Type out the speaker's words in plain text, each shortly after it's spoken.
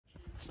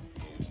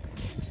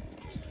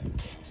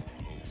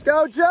Let's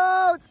go,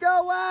 Joe. Let's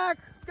go, Whack.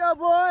 Let's go,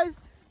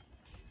 boys.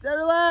 Stay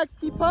relaxed.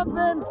 Keep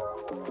pumping.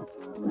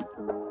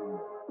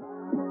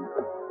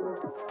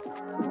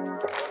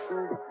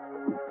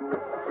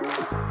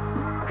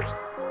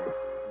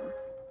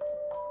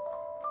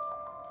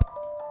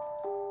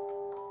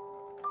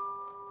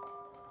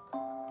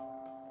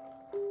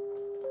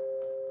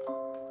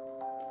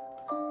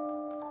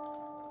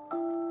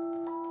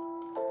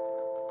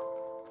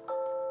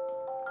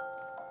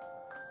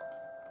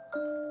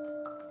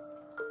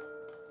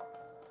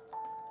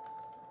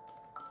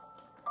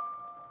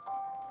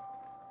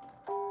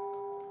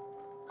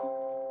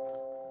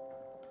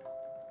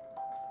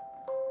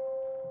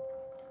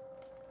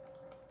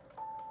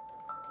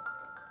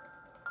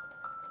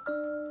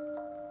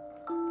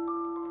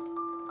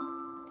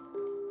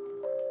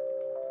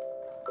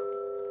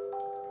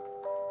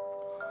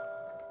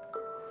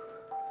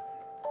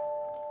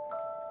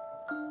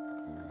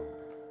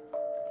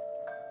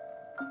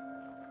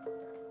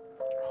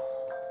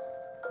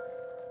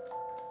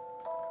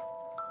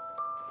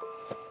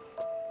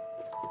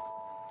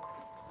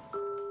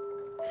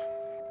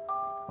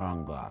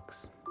 Wrong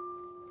box.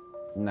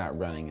 I'm not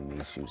running in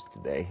these shoes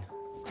today.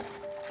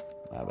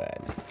 My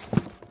bad.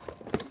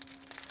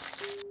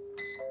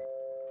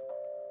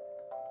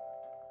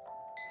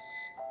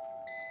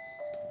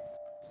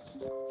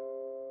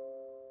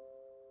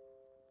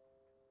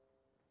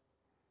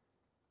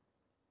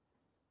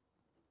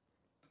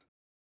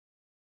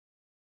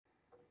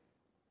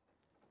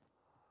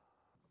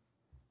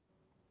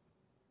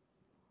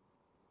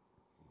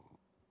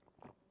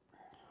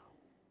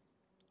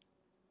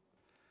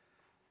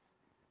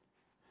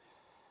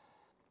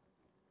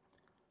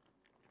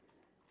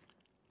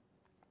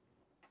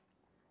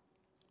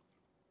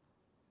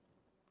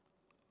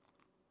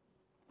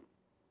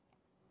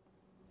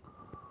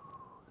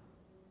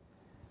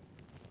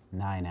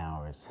 Nine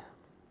hours.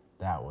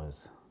 That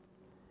was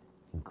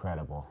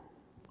incredible.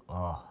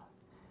 Oh,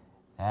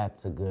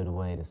 that's a good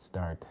way to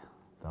start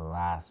the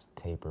last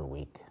taper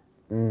week.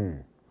 All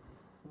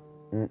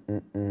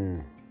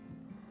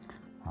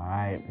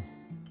right.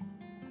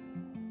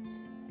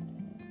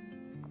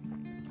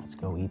 Let's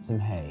go eat some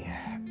hay.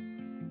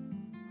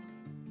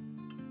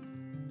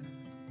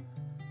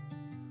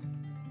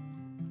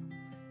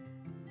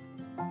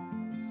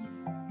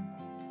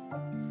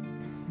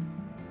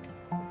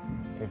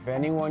 If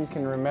anyone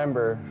can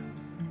remember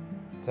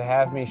to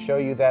have me show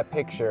you that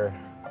picture,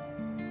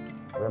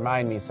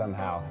 remind me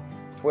somehow.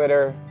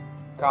 Twitter,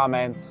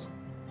 comments,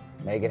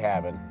 make it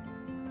happen.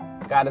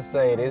 Gotta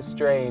say, it is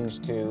strange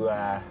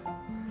to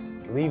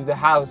leave the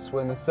house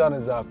when the sun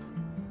is up.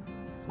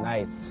 It's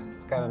nice.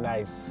 It's kind of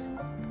nice.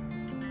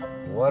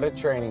 What a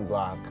training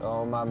block.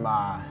 Oh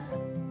my.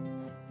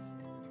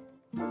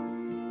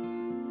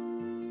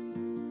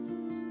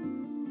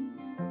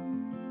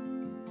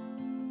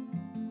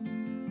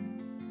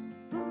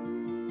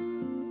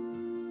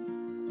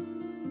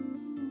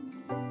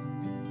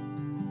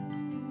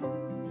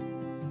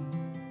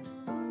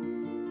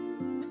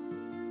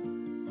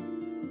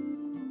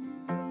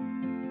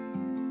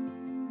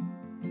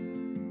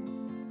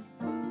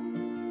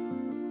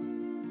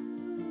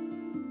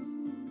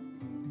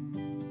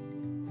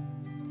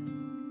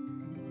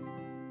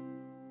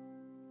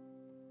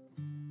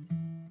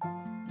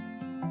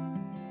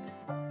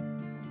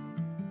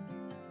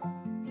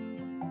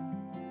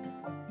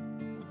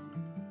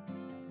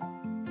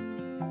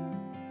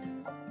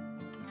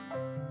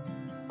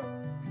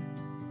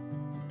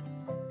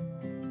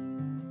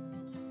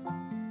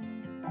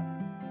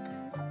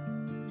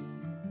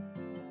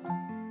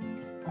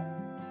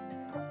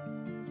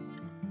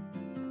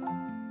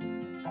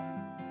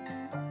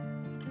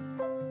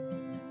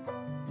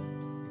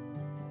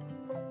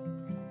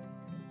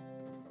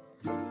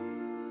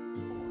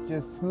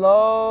 Just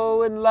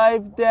slowing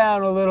life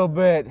down a little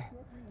bit.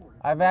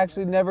 I've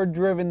actually never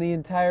driven the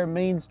entire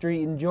main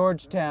street in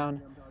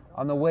Georgetown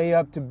on the way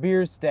up to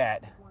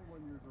Bierstadt.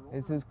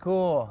 This is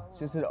cool. It's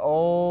just an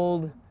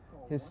old,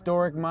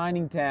 historic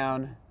mining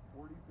town.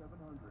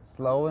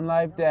 Slowing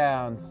life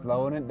down,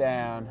 slowing it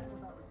down.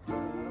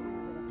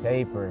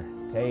 Taper,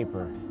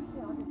 taper.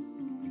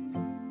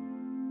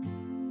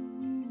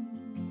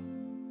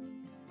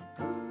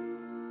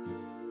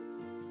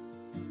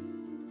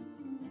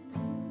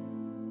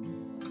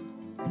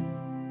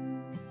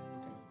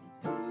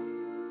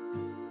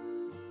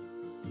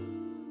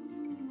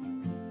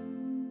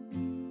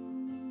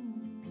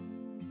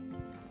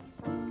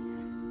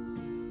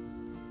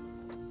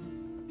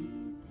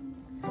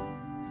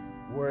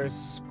 We're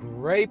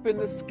scraping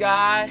the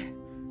sky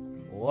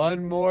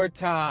one more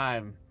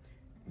time.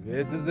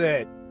 This is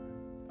it.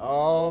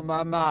 Oh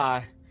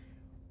my.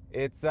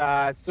 It's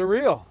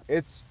surreal.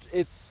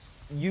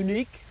 It's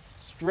unique,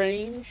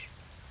 strange,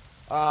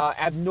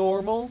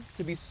 abnormal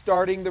to be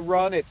starting the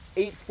run at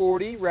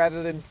 8:40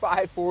 rather than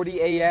 5:40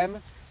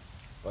 a.m.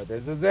 But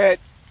this is it.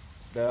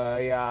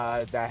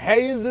 The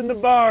hay is in the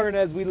barn,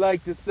 as we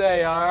like to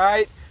say, all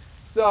right?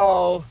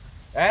 So,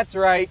 that's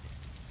right.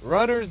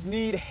 Runners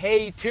need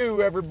hay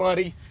too,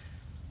 everybody.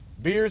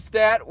 Beer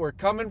stat, we're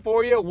coming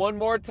for you one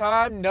more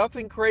time.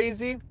 Nothing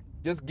crazy,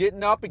 just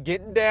getting up and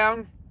getting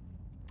down.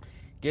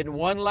 Getting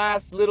one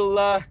last little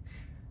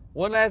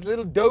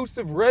dose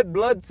of red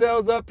blood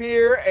cells up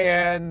here,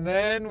 and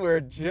then we're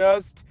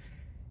just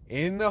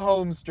in the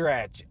home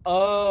stretch.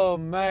 Oh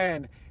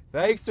man,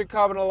 thanks for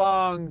coming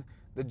along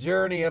the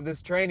journey of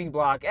this training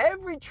block.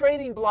 Every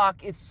training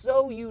block is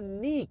so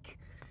unique.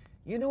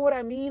 You know what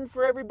I mean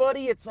for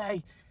everybody? It's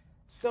like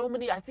so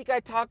many, I think I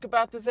talk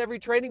about this every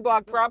training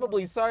block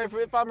probably. Sorry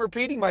if I'm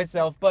repeating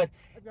myself, but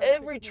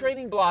every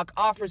training block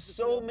offers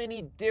so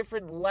many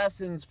different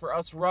lessons for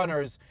us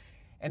runners.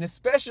 And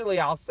especially,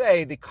 I'll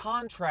say, the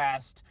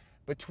contrast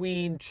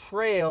between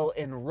trail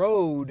and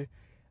road.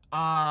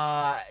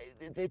 I'm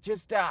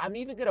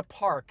even going to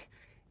park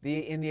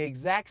in the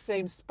exact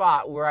same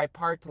spot where I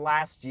parked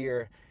last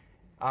year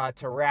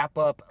to wrap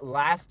up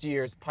last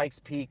year's Pikes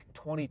Peak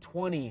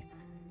 2020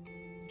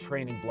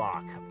 training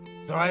block.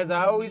 So as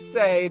I always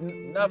say,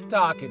 enough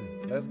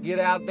talking. Let's get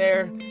out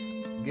there,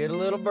 get a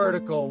little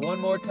vertical one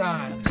more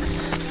time.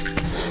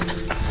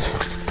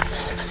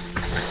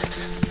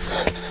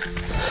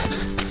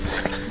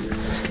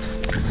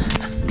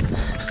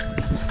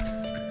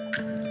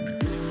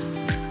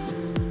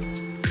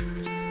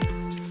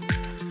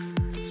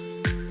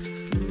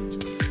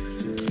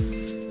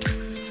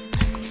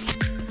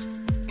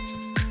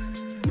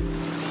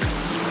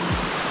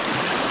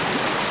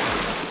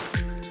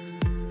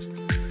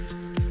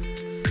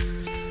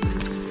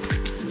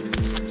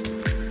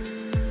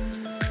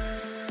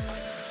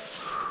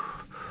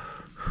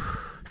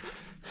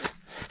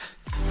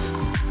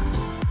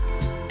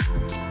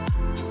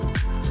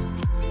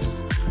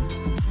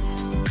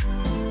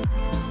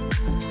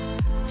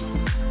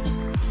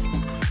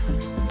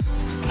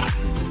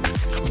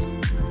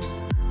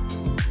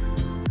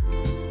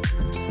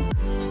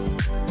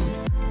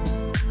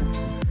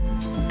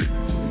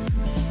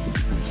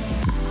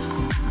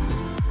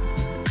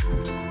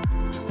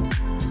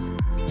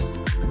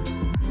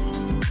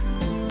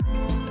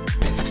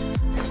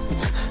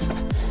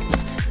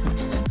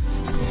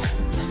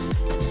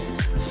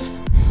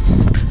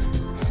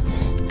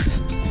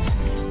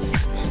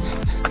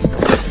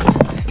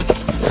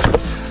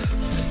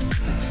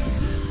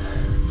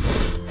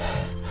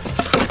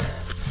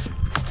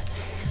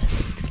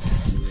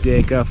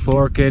 Stick a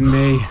fork in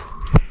me.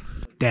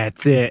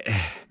 That's it.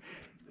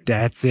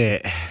 That's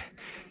it.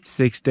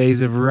 6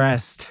 days of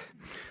rest.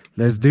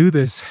 Let's do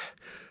this.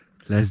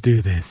 Let's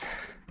do this.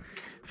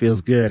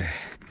 Feels good.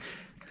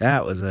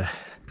 That was a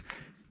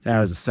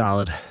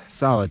solid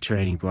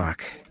training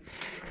block.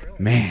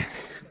 Man,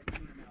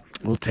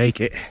 we'll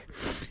take it.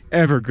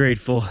 Ever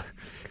grateful.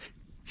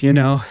 You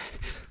know,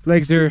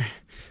 legs are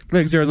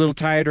a little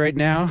tired right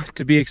now,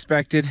 to be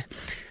expected.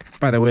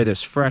 By the way,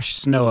 there's fresh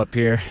snow up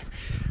here.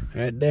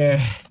 Right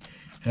there.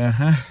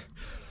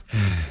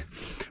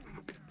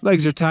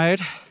 Legs are tired.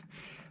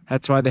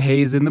 That's why the hay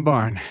is in the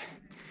barn.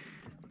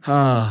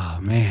 Oh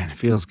man, it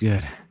feels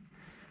good.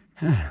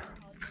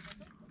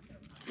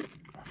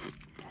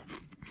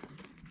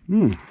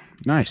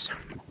 Nice.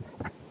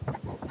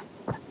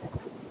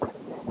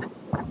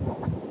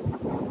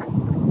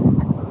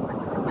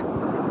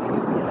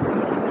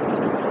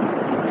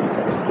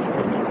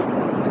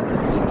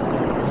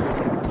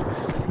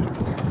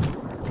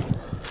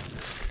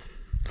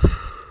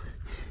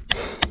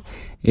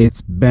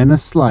 It's been a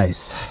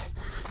slice.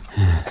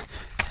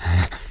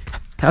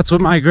 That's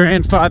what my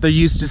grandfather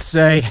used to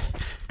say.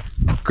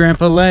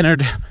 Grandpa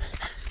Leonard.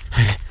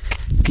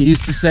 He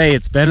used to say,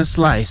 it's been a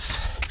slice.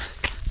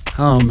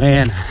 Oh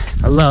man,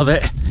 I love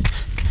it.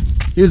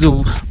 He was a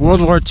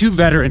World War II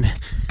veteran.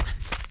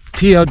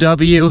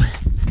 POW.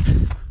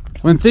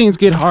 When things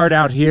get hard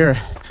out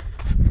here,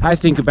 I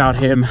think about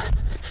him.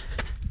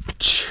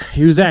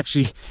 He was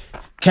actually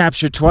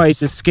captured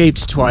twice,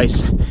 escaped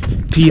twice.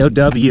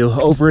 POW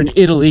over in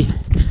Italy.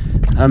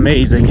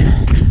 Amazing.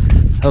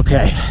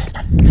 Okay.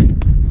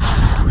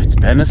 It's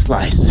been a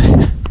slice.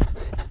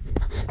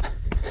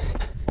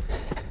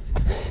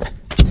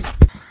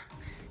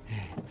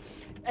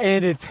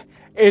 And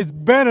it's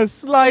been a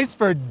slice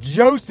for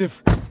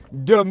Joseph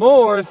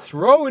DeMoor,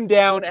 throwing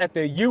down at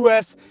the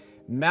U.S.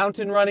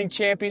 Mountain Running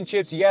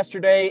Championships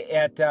yesterday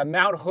at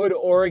Mount Hood,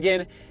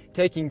 Oregon,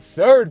 taking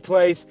third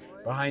place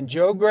behind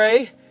Joe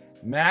Gray,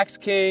 Max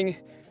King,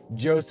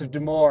 Joseph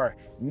DeMoor.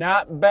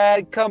 Not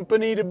bad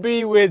company to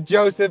be with,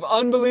 Joseph.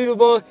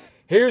 Unbelievable.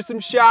 Here's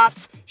some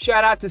shots.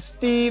 Shout out to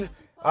Steve,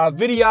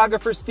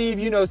 videographer Steve.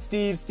 You know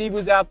Steve. Steve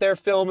was out there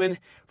filming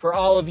for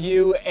all of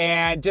you,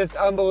 and just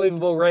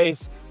unbelievable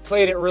race.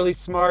 Played it really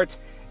smart,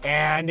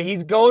 and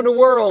he's going to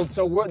World.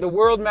 So the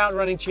World Mountain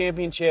Running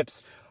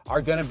Championships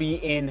are going to be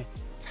in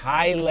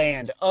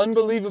Thailand.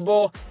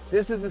 Unbelievable.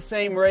 This is the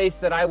same race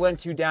that I went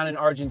to down in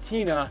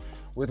Argentina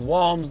with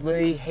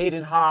Walmsley,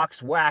 Hayden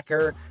Hawks,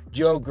 Wacker,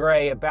 Joe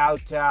Gray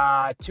about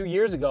 2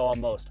 years ago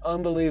almost.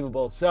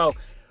 Unbelievable. So,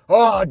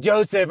 oh,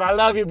 Joseph, I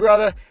love you,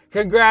 brother.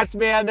 Congrats,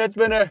 man. It's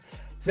been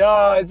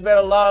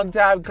a long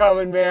time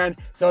coming, man.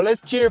 So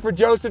let's cheer for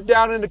Joseph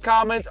down in the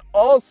comments.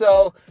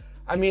 Also,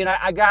 I mean,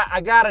 I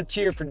gotta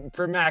cheer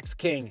for Max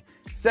King.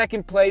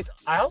 Second place,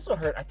 I also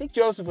heard, I think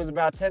Joseph was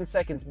about 10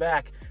 seconds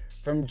back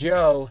from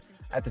Joe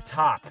at the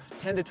top.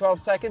 10 to 12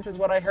 seconds is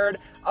what I heard.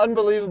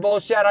 Unbelievable.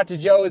 Shout out to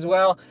Joe as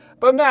well.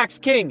 But Max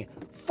King,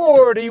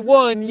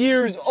 41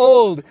 years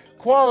old,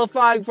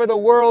 qualifying for the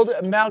World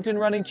Mountain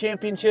Running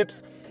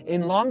Championships.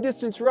 In long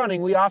distance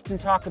running, we often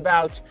talk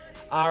about,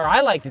 or I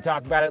like to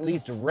talk about at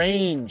least,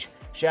 range.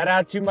 Shout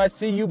out to my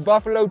CU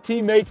Buffalo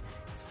teammate,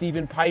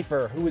 Stephen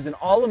Pfeiffer, who is an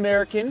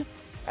All-American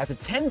at the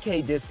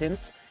 10K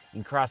distance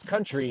in cross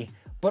country,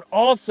 but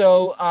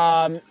also,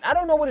 I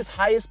don't know what his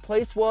highest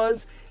place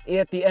was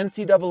at the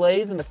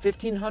NCAAs in the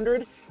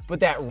 1500, but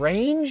that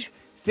range,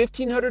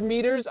 1500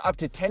 meters up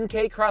to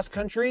 10K cross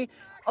country,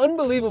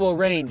 unbelievable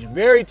range,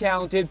 very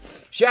talented.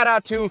 Shout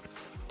out to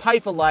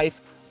Pfeiffer Life,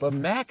 but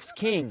Max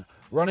King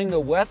running the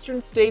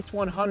Western States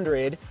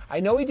 100. I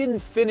know he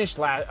didn't finish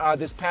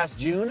this past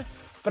June,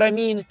 but I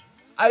mean,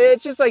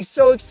 it's just like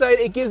so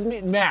exciting. It gives me,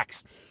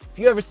 Max, if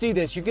you ever see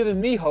this, you're giving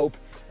me hope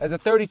as a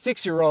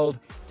 36-year-old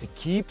to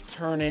keep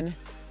turning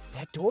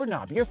that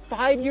doorknob. You're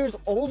 5 years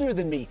older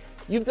than me.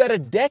 You've got a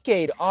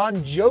decade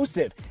on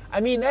Joseph. I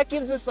mean, that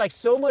gives us like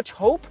so much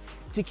hope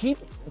to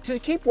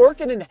keep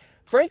working and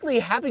frankly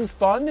having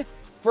fun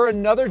for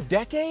another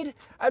decade.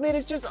 I mean,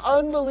 it's just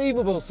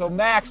unbelievable. So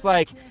Max,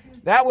 like,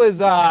 that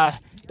was, I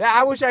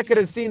wish I could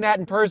have seen that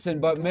in person,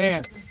 but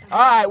man. All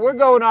right, we're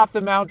going off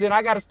the mountain.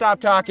 I got to stop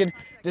talking.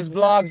 This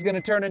vlog's going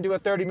to turn into a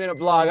 30-minute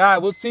vlog. All right,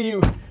 we'll see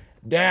you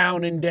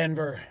down in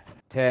Denver.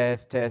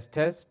 Test, test,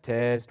 test,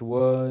 test.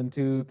 1,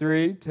 2,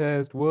 3.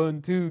 Test,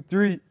 1, 2,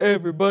 3.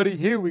 Everybody,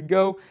 here we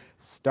go.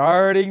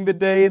 Starting the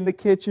day in the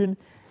kitchen,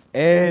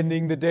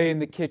 ending the day in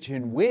the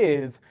kitchen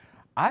with,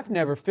 I've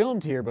never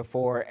filmed here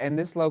before, and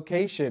this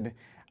location,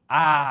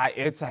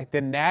 it's like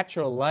the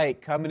natural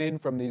light coming in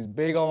from these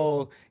big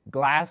old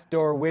glass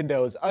door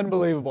windows.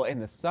 Unbelievable.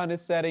 And the sun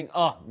is setting.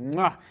 Oh,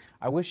 mwah.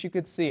 I wish you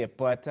could see it,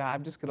 but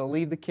I'm just going to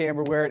leave the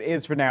camera where it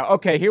is for now.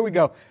 Okay, here we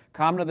go.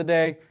 Comment of the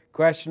day,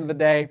 question of the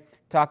day,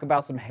 talk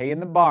about some hay in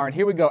the barn.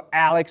 Here we go.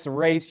 Alex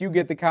Race, you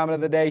get the comment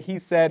of the day. He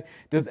said,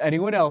 does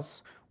anyone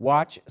else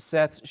watch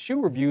Seth's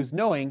shoe reviews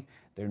knowing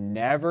they're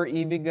never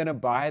even going to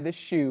buy the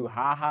shoe?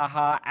 Ha, ha,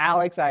 ha.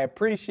 Alex, I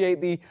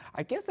appreciate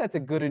I guess that's a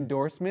good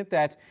endorsement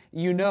that,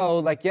 you know,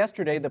 like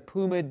yesterday, the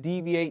Puma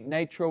Deviate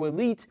Nitro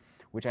Elite,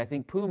 which I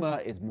think Puma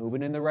is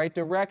moving in the right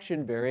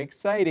direction. Very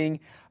exciting.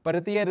 But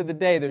at the end of the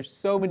day, there's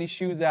so many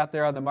shoes out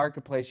there on the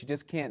marketplace. You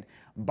just can't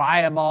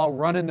buy them all,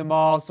 running them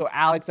all. So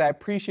Alex, I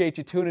appreciate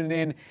you tuning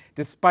in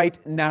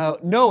despite now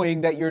knowing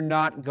that you're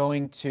not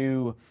going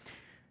to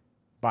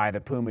buy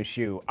the Puma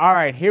shoe. All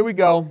right, here we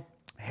go.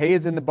 Hay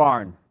is in the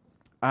barn.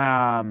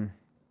 Hay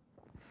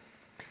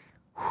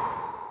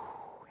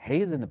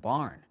is in the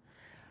barn.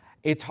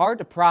 It's hard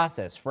to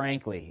process,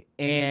 frankly.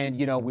 And,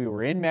 you know, we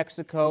were in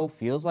Mexico,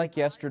 feels like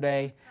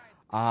yesterday.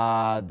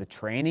 The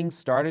training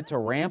started to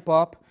ramp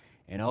up,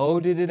 and oh,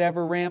 did it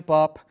ever ramp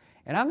up.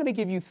 And I'm going to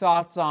give you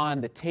thoughts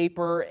on the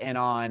taper and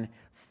on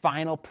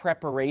final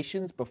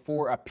preparations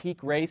before a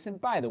peak race. And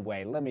by the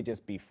way, let me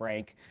just be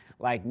frank,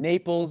 like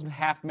Naples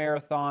half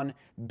marathon,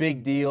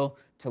 big deal.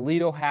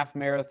 Toledo half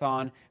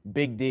marathon,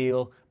 big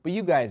deal. But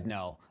you guys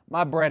know,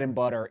 my bread and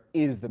butter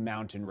is the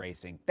mountain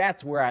racing.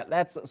 That's where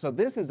so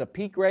this is a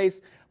peak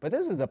race, but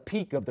this is a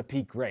peak of the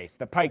peak race.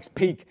 The Pikes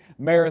Peak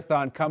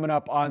Marathon coming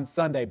up on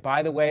Sunday.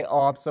 By the way, oh,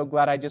 I'm so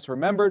glad I just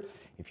remembered.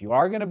 If you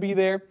are going to be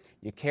there,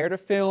 you care to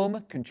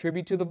film,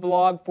 contribute to the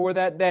vlog for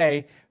that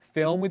day,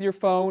 film with your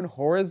phone,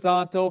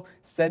 horizontal,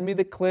 send me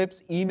the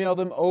clips, email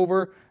them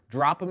over,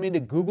 drop them into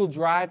Google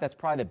Drive. That's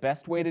probably the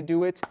best way to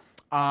do it.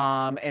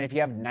 And if you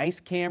have nice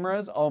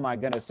cameras, oh my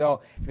goodness.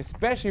 So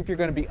especially if you're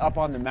going to be up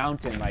on the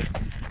mountain, like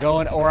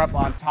going or up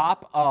on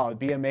top, oh, it'd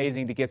be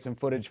amazing to get some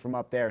footage from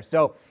up there.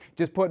 So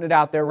just putting it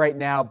out there right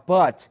now.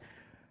 But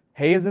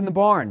hay is in the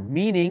barn,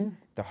 meaning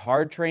the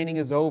hard training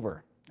is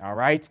over. All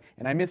right.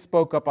 And I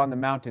misspoke up on the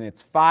mountain.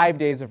 It's 5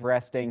 days of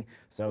resting.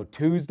 So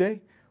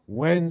Tuesday,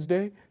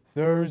 Wednesday,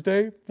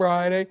 Thursday,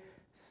 Friday,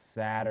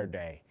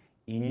 Saturday.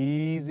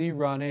 Easy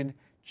running,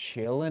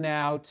 chilling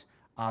out.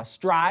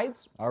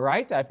 Strides, all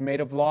right. I've made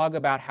a vlog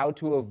about how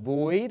to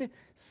avoid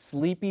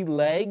sleepy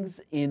legs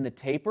in the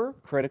taper,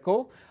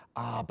 critical.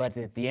 But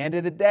at the end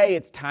of the day,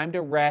 it's time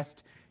to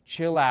rest,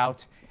 chill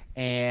out,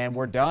 and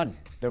we're done.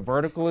 The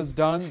vertical is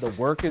done. The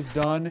work is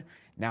done.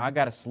 Now I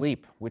got to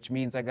sleep, which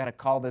means I got to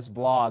call this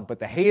vlog. But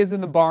the hay is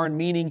in the barn,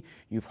 meaning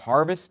you've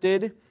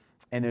harvested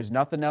and there's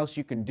nothing else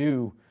you can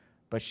do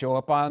but show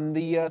up on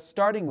the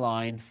starting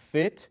line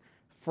fit,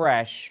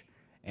 fresh,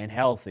 and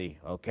healthy,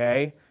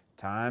 okay?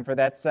 Time for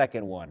that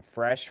second one.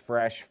 Fresh,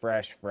 fresh,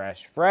 fresh,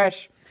 fresh,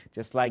 fresh.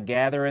 Just like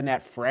gathering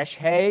that fresh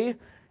hay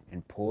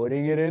and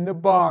putting it in the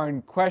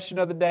barn. Question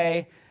of the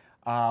day,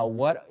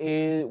 what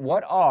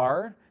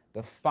are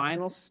the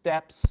final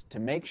steps to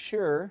make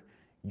sure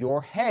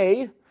your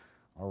hay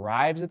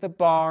arrives at the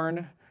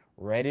barn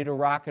ready to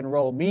rock and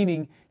roll?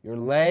 Meaning your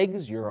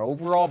legs, your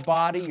overall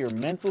body, your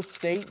mental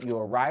state, you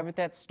arrive at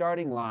that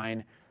starting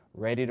line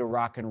ready to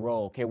rock and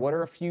roll. Okay, what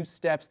are a few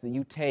steps that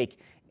you take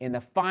in the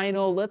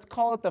final, let's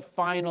call it the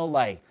final,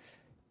 like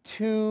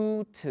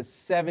 2 to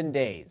 7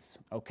 days,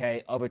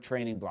 okay, of a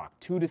training block.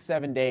 2 to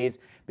 7 days,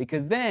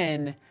 because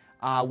then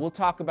we'll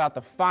talk about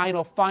the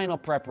final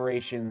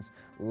preparations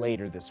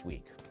later this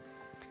week.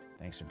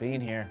 Thanks for being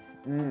here.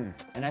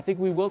 And I think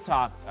we will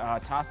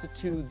toss it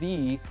to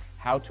the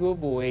how to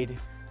avoid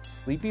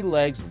sleepy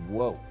legs.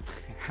 Whoa.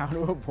 How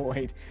to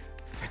avoid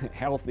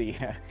healthy.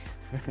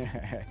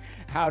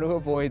 How to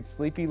avoid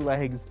sleepy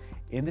legs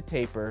in the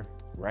taper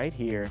right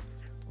here,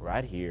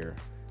 right here,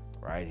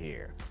 right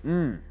here.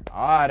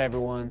 All right,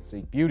 everyone.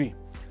 Seek beauty,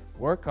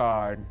 work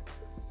hard,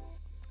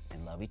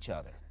 and love each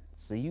other.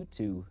 See you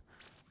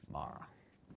tomorrow.